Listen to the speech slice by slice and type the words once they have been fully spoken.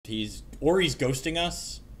he's ghosting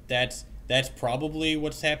us. That's probably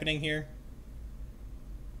what's happening here.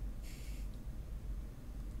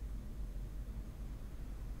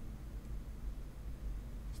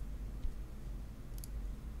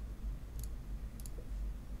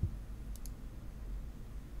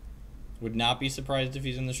 Would not be surprised if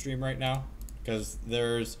he's in the stream right now, because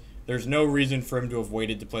there's no reason for him to have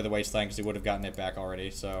waited to play the Wasteland, because he would have gotten it back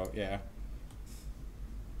already. So yeah,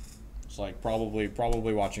 it's like probably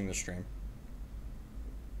watching the stream.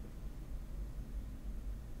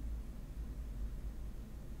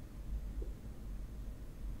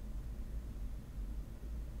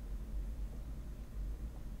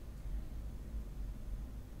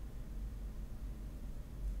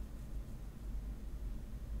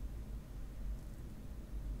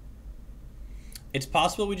 It's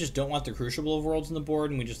possible we just don't want the Crucible Overlords on the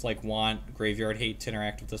board, and we just like want Graveyard Hate to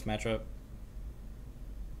interact with this matchup.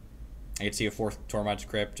 I could see a 4th Tormod's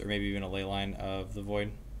Crypt, or maybe even a Leyline of the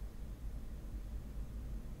Void.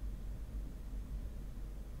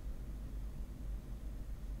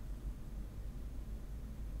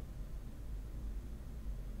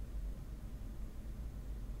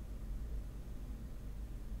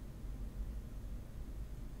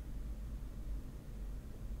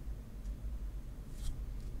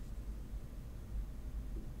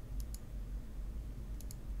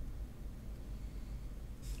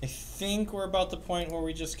 I think we're about the point where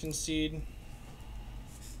we just concede.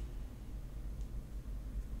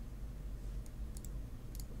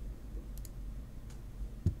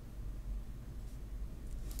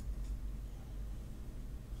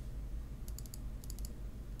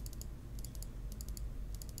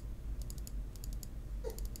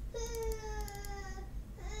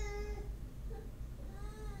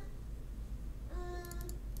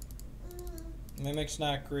 Mimic's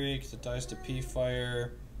not great because it dies to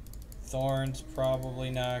P-Fire. Thorn's probably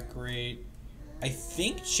not great. I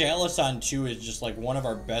think Chalice on 2 is just like one of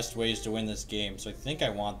our best ways to win this game, so I think I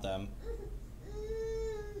want them.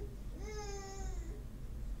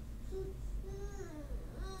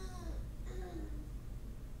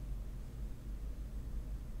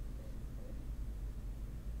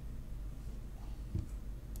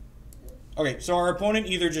 Okay, so our opponent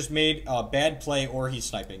either just made a bad play or he's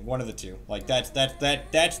sniping. One of the two. Like that's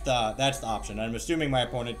the option. I'm assuming my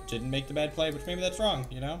opponent didn't make the bad play, but maybe that's wrong,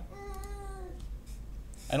 you know?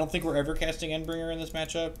 I don't think we're ever casting Endbringer in this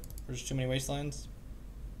matchup. There's too many Wastelands.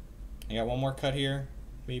 I got one more cut here.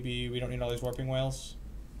 Maybe we don't need all these Warping Whales.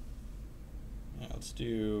 Yeah, let's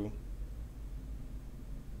do...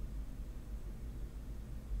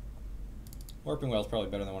 Warping Whale's probably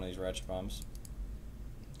better than one of these Ratchet Bombs.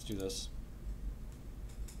 Let's do this.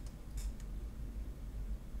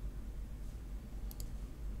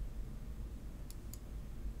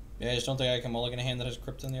 Yeah, I just don't think I can mulligan a hand that has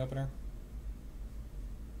Crypt in the opener.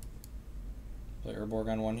 Play Urborg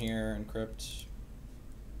on 1 here and Crypt.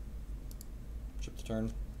 Chip the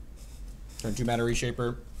turn. Turn 2 mana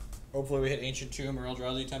Reshaper. Hopefully we hit Ancient Tomb or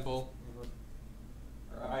Eldrazi Temple.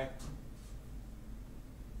 Or Eye.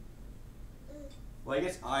 Well, I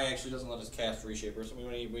guess Eye actually doesn't let us cast Reshaper, so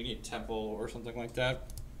we need Temple or something like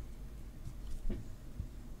that.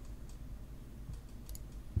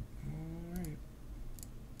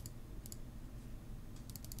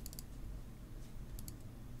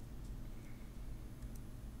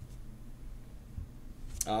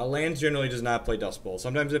 Lands generally does not play Dust Bowl.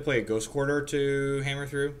 Sometimes they play a Ghost Quarter to hammer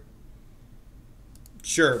through.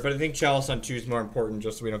 Sure, but I think Chalice on 2 is more important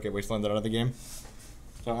just so we don't get Wastelanded out of the game.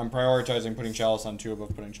 So I'm prioritizing putting Chalice on 2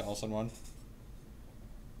 above putting Chalice on 1.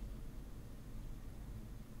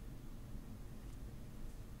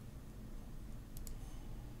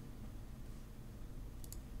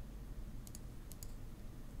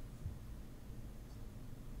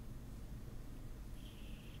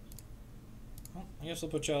 I guess I'll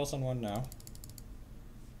put Chalice on 1 now.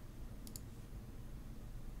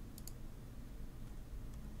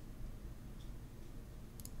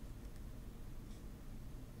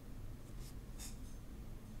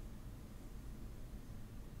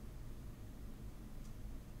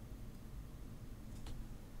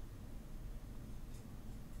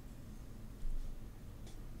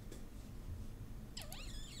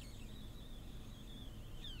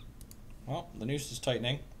 Well, the noose is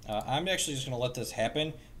tightening. I'm actually just going to let this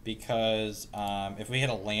happen because if we hit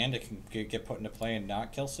a land, it can get put into play and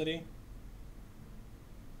not kill City.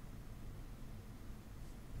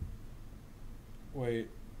 Wait,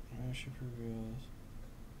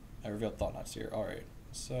 I revealed Thought-Knot Seer. Alright,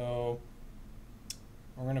 so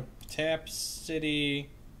we're going to tap City,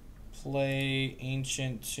 play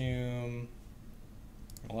Ancient Tomb,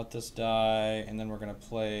 I'll let this die, and then we're going to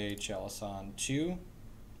play Chalice on 2.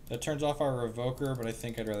 That turns off our Revoker, but I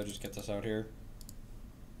think I'd rather just get this out here.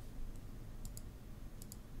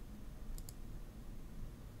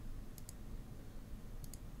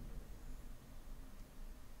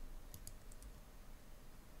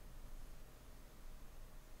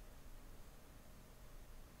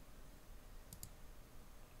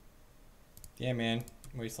 Yeah, man.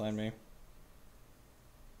 Wasteland me.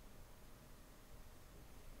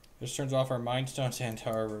 This turns off our Mind Stones and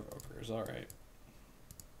our Revokers. Alright.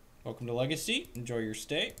 Welcome to Legacy. Enjoy your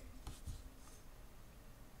stay.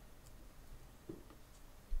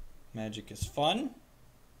 Magic is fun.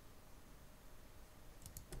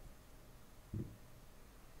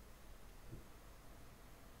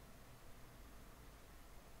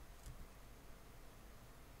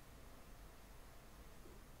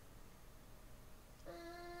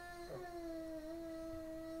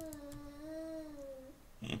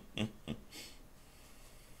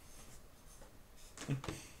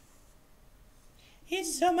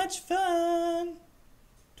 It's so much fun.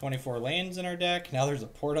 24 lands in our deck. Now there's a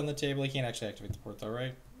port on the table. You can't actually activate the port though,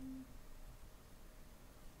 right?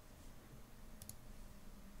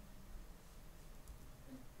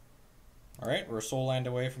 Alright, we're a soul land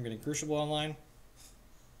away from getting Crucible online.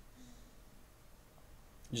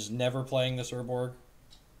 Just never playing this Urborg,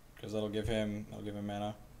 because that'll give him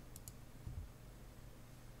mana.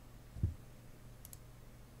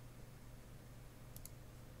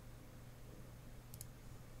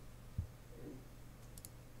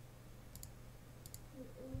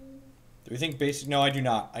 Do we think basic? No, I do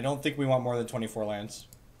not. I don't think we want more than 24 lands.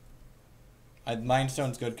 Mind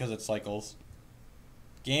Stone's good because it cycles.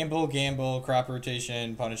 Gamble, crop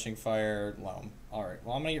rotation, punishing fire, loam. Alright,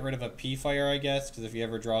 well I'm going to get rid of a P fire, I guess, because if he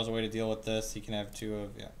ever draws a way to deal with this, he can have 2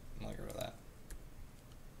 of, yeah, I'm going to get rid of that.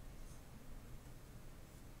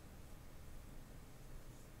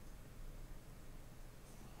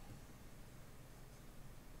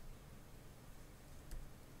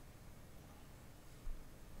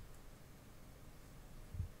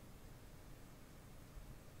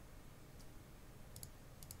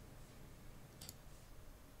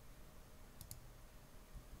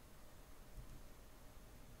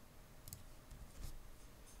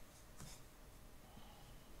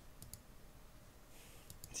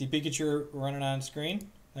 See Pikachu running on screen.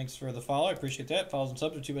 Thanks for the follow. I appreciate that. Follows and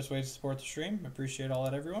subs are 2 best ways to support the stream. I appreciate all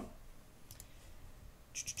that, everyone.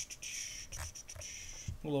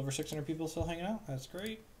 A little over 600 people still hanging out. That's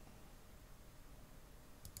great.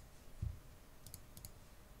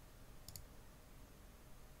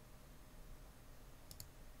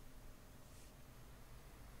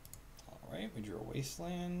 All right, we drew a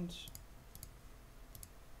Wasteland.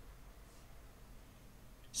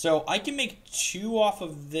 So I can make 2 off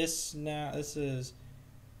of this now. This is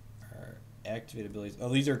our activate abilities. Oh,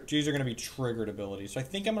 these are going to be triggered abilities. So I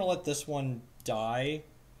think I'm going to let this one die,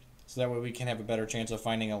 so that way we can have a better chance of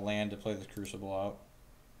finding a land to play the Crucible out.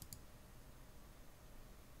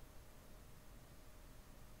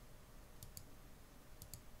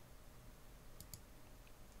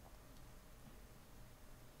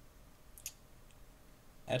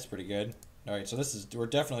 That's pretty good. All right, so we're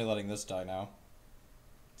definitely letting this die now,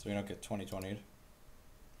 so we don't get 2020'd.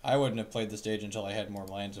 I wouldn't have played the stage until I had more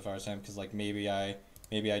lands if I was him, because like maybe I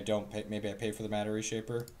don't pay, maybe I pay for the Matter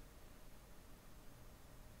Reshaper.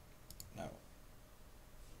 No.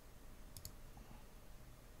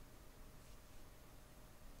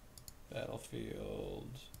 Battlefield,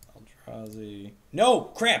 Eldrazi. No,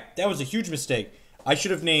 crap! That was a huge mistake. I should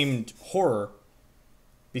have named Horror,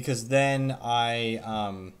 because then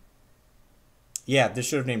yeah, this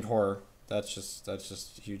should have named Horror. That's just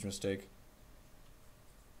a huge mistake.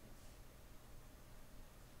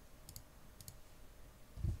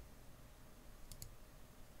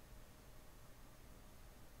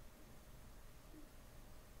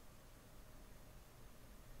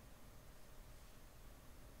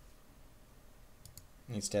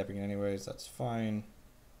 He's tapping it anyways, that's fine.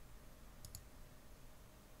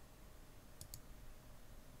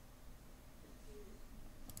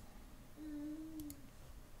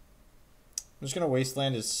 I'm just going to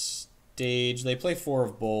Wasteland his stage. They play 4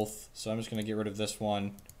 of both, so I'm just going to get rid of this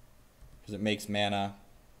one because it makes mana.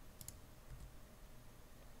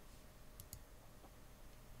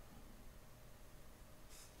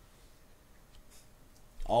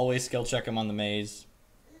 Always skill check him on the maze.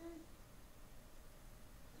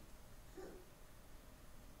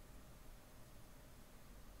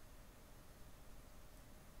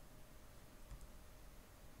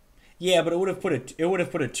 Yeah, but it would have put a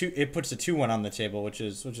 2. It puts a 2/1 on the table, which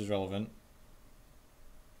is relevant.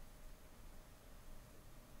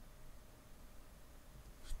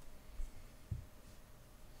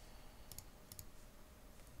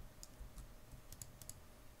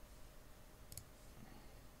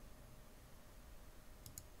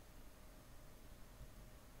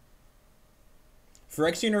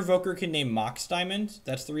 Phyrexian Revoker can name Mox Diamond.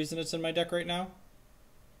 That's the reason it's in my deck right now.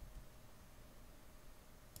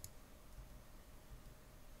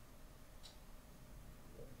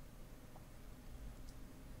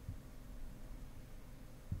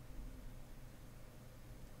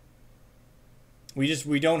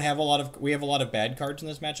 We don't have a lot of we have a lot of bad cards in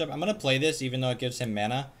this matchup. I'm gonna play this even though it gives him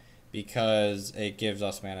mana, because it gives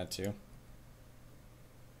us mana too.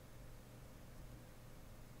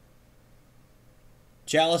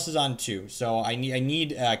 Chalice is on 2, so I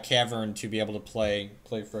need Cavern to be able to play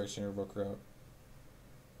Phyrexian Revoker out.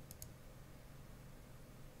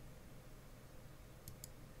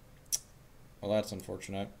 Well, that's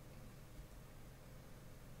unfortunate.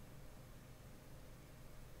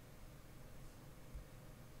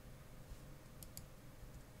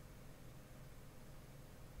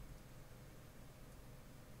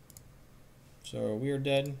 So we are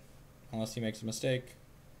dead, unless he makes a mistake.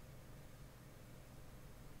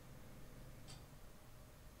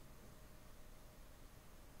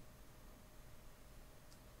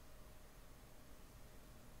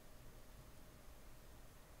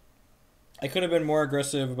 I could have been more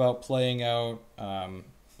aggressive about playing out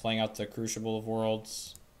the Crucible of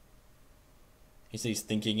Worlds. He says he's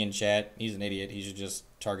thinking in chat. He's an idiot. He should just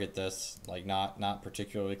target this, like not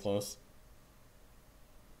particularly close.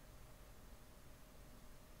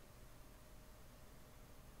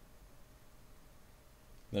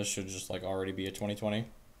 This should just like already be a 2020.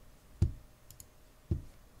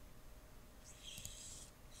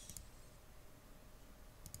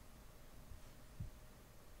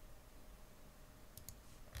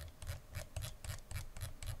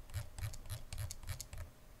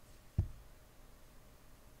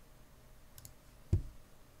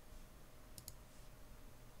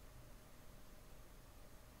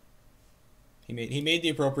 He made the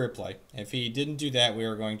appropriate play. If he didn't do that, we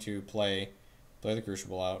were going to play the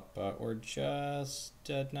Crucible out, but we're just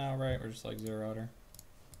dead now, right? We're just like 0 outer.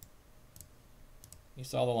 You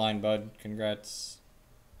saw the line, bud. Congrats.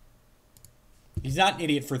 He's not an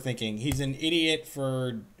idiot for thinking. He's an idiot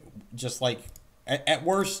for just like, at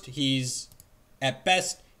worst, at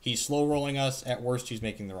best, he's slow rolling us. At worst, he's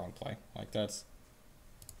making the wrong play. Like, that's...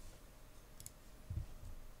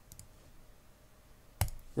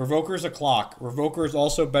 Revoker's a clock. Revoker is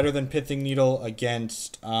also better than Pithing Needle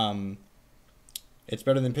against... it's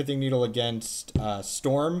better than Pithing Needle against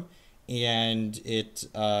Storm, and it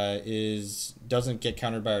doesn't get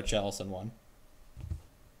countered by our Chalice in 1.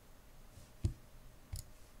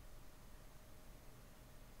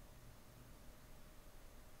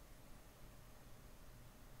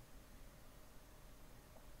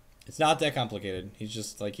 It's not that complicated. He's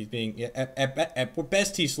just like, he's being... At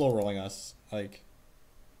best, he's slow rolling us. Like...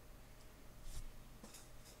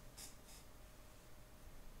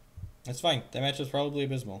 That's fine. That match was probably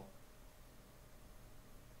abysmal.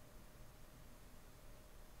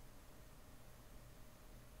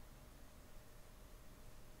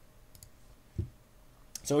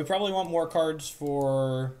 So we probably want more cards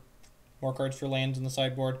for lands in the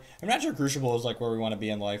sideboard. I'm not sure Crucible is like where we want to be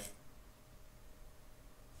in life.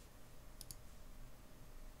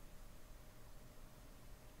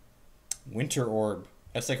 Winter Orb.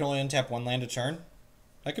 That's like only untap 1 land a turn.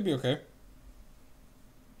 That could be okay.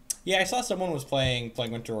 Yeah, I saw someone was playing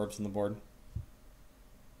Winter Orbs on the board.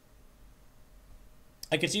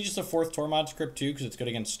 I could see just a 4th Tormod script too, because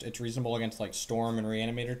it's reasonable against like Storm and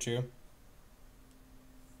Reanimator too.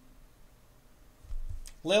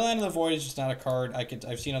 Leyline of the Void is just not a card.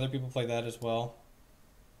 I've seen other people play that as well.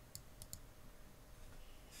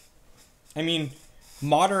 I mean,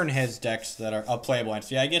 Modern has decks that are playable.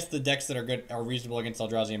 So yeah, I guess the decks that are reasonable against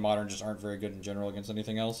Eldrazi and Modern just aren't very good in general against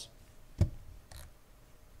anything else.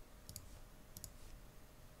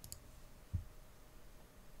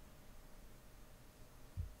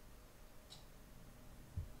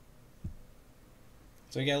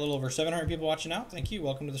 So we got a little over 700 people watching out. Thank you.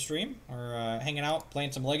 Welcome to the stream. We're hanging out,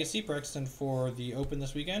 playing some Legacy, practicing for the Open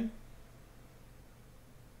this weekend.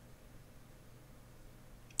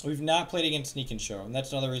 We've not played against Sneak and Show, and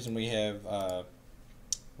that's another reason we have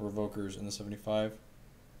Revokers in the 75.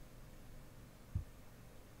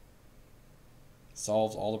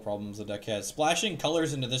 Solves all the problems the deck has. Splashing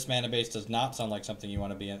colors into this mana base does not sound like something you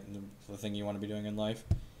want to be the thing you want to be doing in life.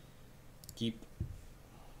 Keep.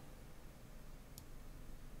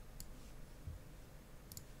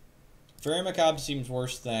 Fairy Macabre seems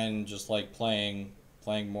worse than just like playing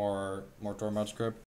more Tormod script.